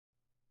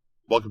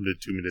Welcome to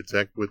 2 Minute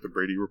Tech with the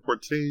Brady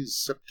Report. Today is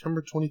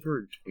September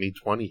 23rd,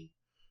 2020.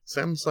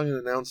 Samsung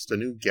announced a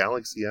new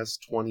Galaxy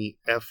S20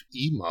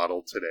 FE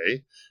model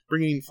today,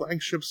 bringing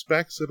flagship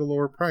specs at a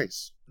lower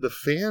price. The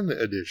Fan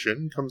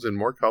Edition comes in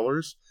more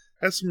colors,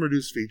 has some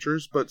reduced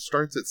features, but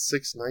starts at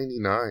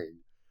 $699.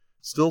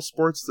 Still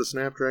sports the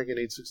Snapdragon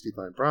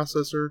 865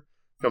 processor,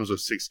 comes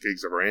with 6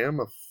 gigs of RAM,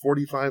 a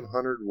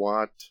 4,500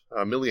 watt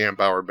milliamp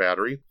hour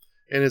battery,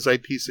 and is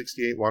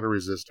IP68 water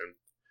resistant.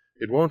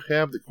 It won't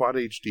have the Quad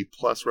HD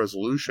Plus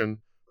resolution,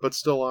 but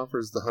still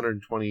offers the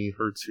 120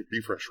 Hz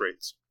refresh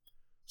rates.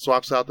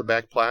 Swaps out the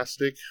back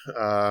plastic,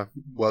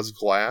 was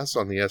glass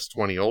on the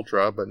S20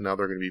 Ultra, but now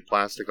they're going to be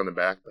plastic on the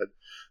back. But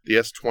the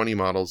S20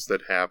 models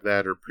that have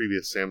that, or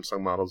previous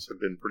Samsung models, have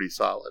been pretty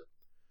solid.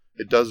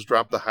 It does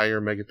drop the higher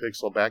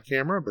megapixel back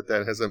camera, but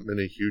that hasn't been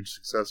a huge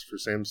success for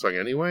Samsung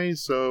anyway,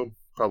 so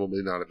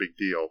probably not a big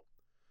deal.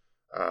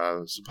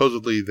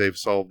 Supposedly they've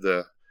solved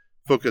the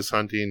focus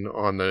hunting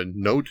on the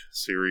Note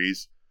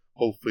series.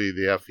 Hopefully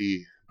the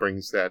FE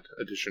brings that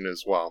addition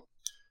as well.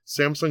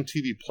 Samsung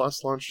TV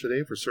Plus launched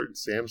today for certain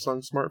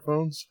Samsung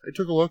smartphones. I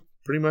took a look,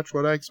 pretty much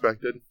what I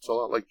expected. It's a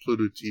lot like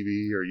Pluto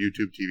TV or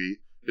YouTube TV.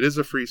 It is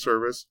a free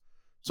service.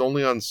 It's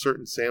only on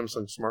certain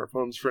Samsung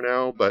smartphones for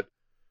now, but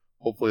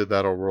hopefully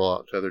that'll roll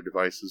out to other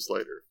devices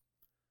later.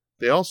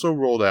 They also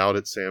rolled out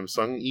at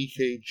Samsung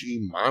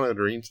EKG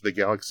monitoring to the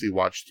Galaxy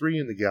Watch 3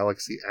 and the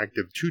Galaxy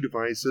Active 2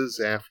 devices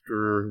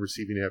after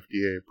receiving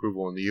FDA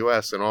approval in the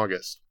US in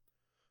August.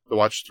 The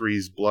Watch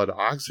 3's blood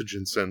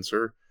oxygen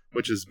sensor,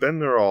 which has been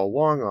there all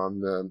along on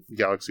the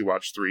Galaxy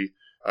Watch 3,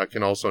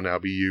 can also now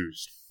be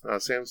used.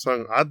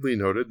 Samsung oddly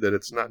noted that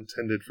it's not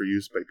intended for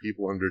use by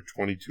people under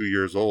 22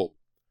 years old.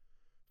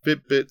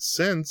 Fitbit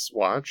Sense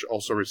watch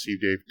also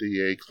received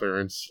FDA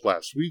clearance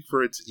last week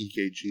for its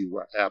EKG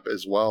app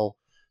as well.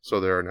 So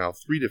there are now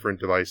 3 different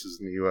devices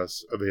in the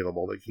US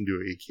available that can do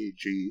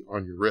EKG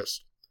on your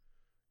wrist.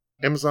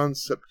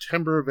 Amazon's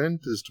September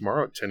event is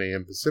tomorrow at 10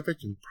 a.m. Pacific,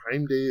 and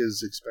Prime Day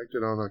is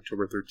expected on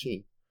October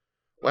 13th.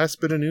 Last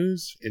bit of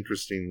news,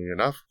 interestingly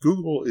enough,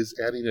 Google is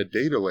adding a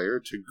data layer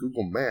to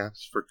Google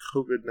Maps for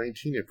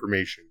COVID-19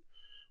 information,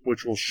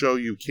 which will show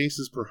you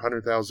cases per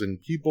 100,000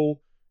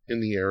 people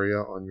in the area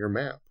on your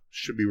map.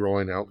 Should be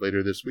rolling out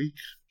later this week.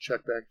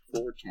 Check back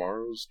for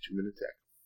tomorrow's 2 Minute Tech.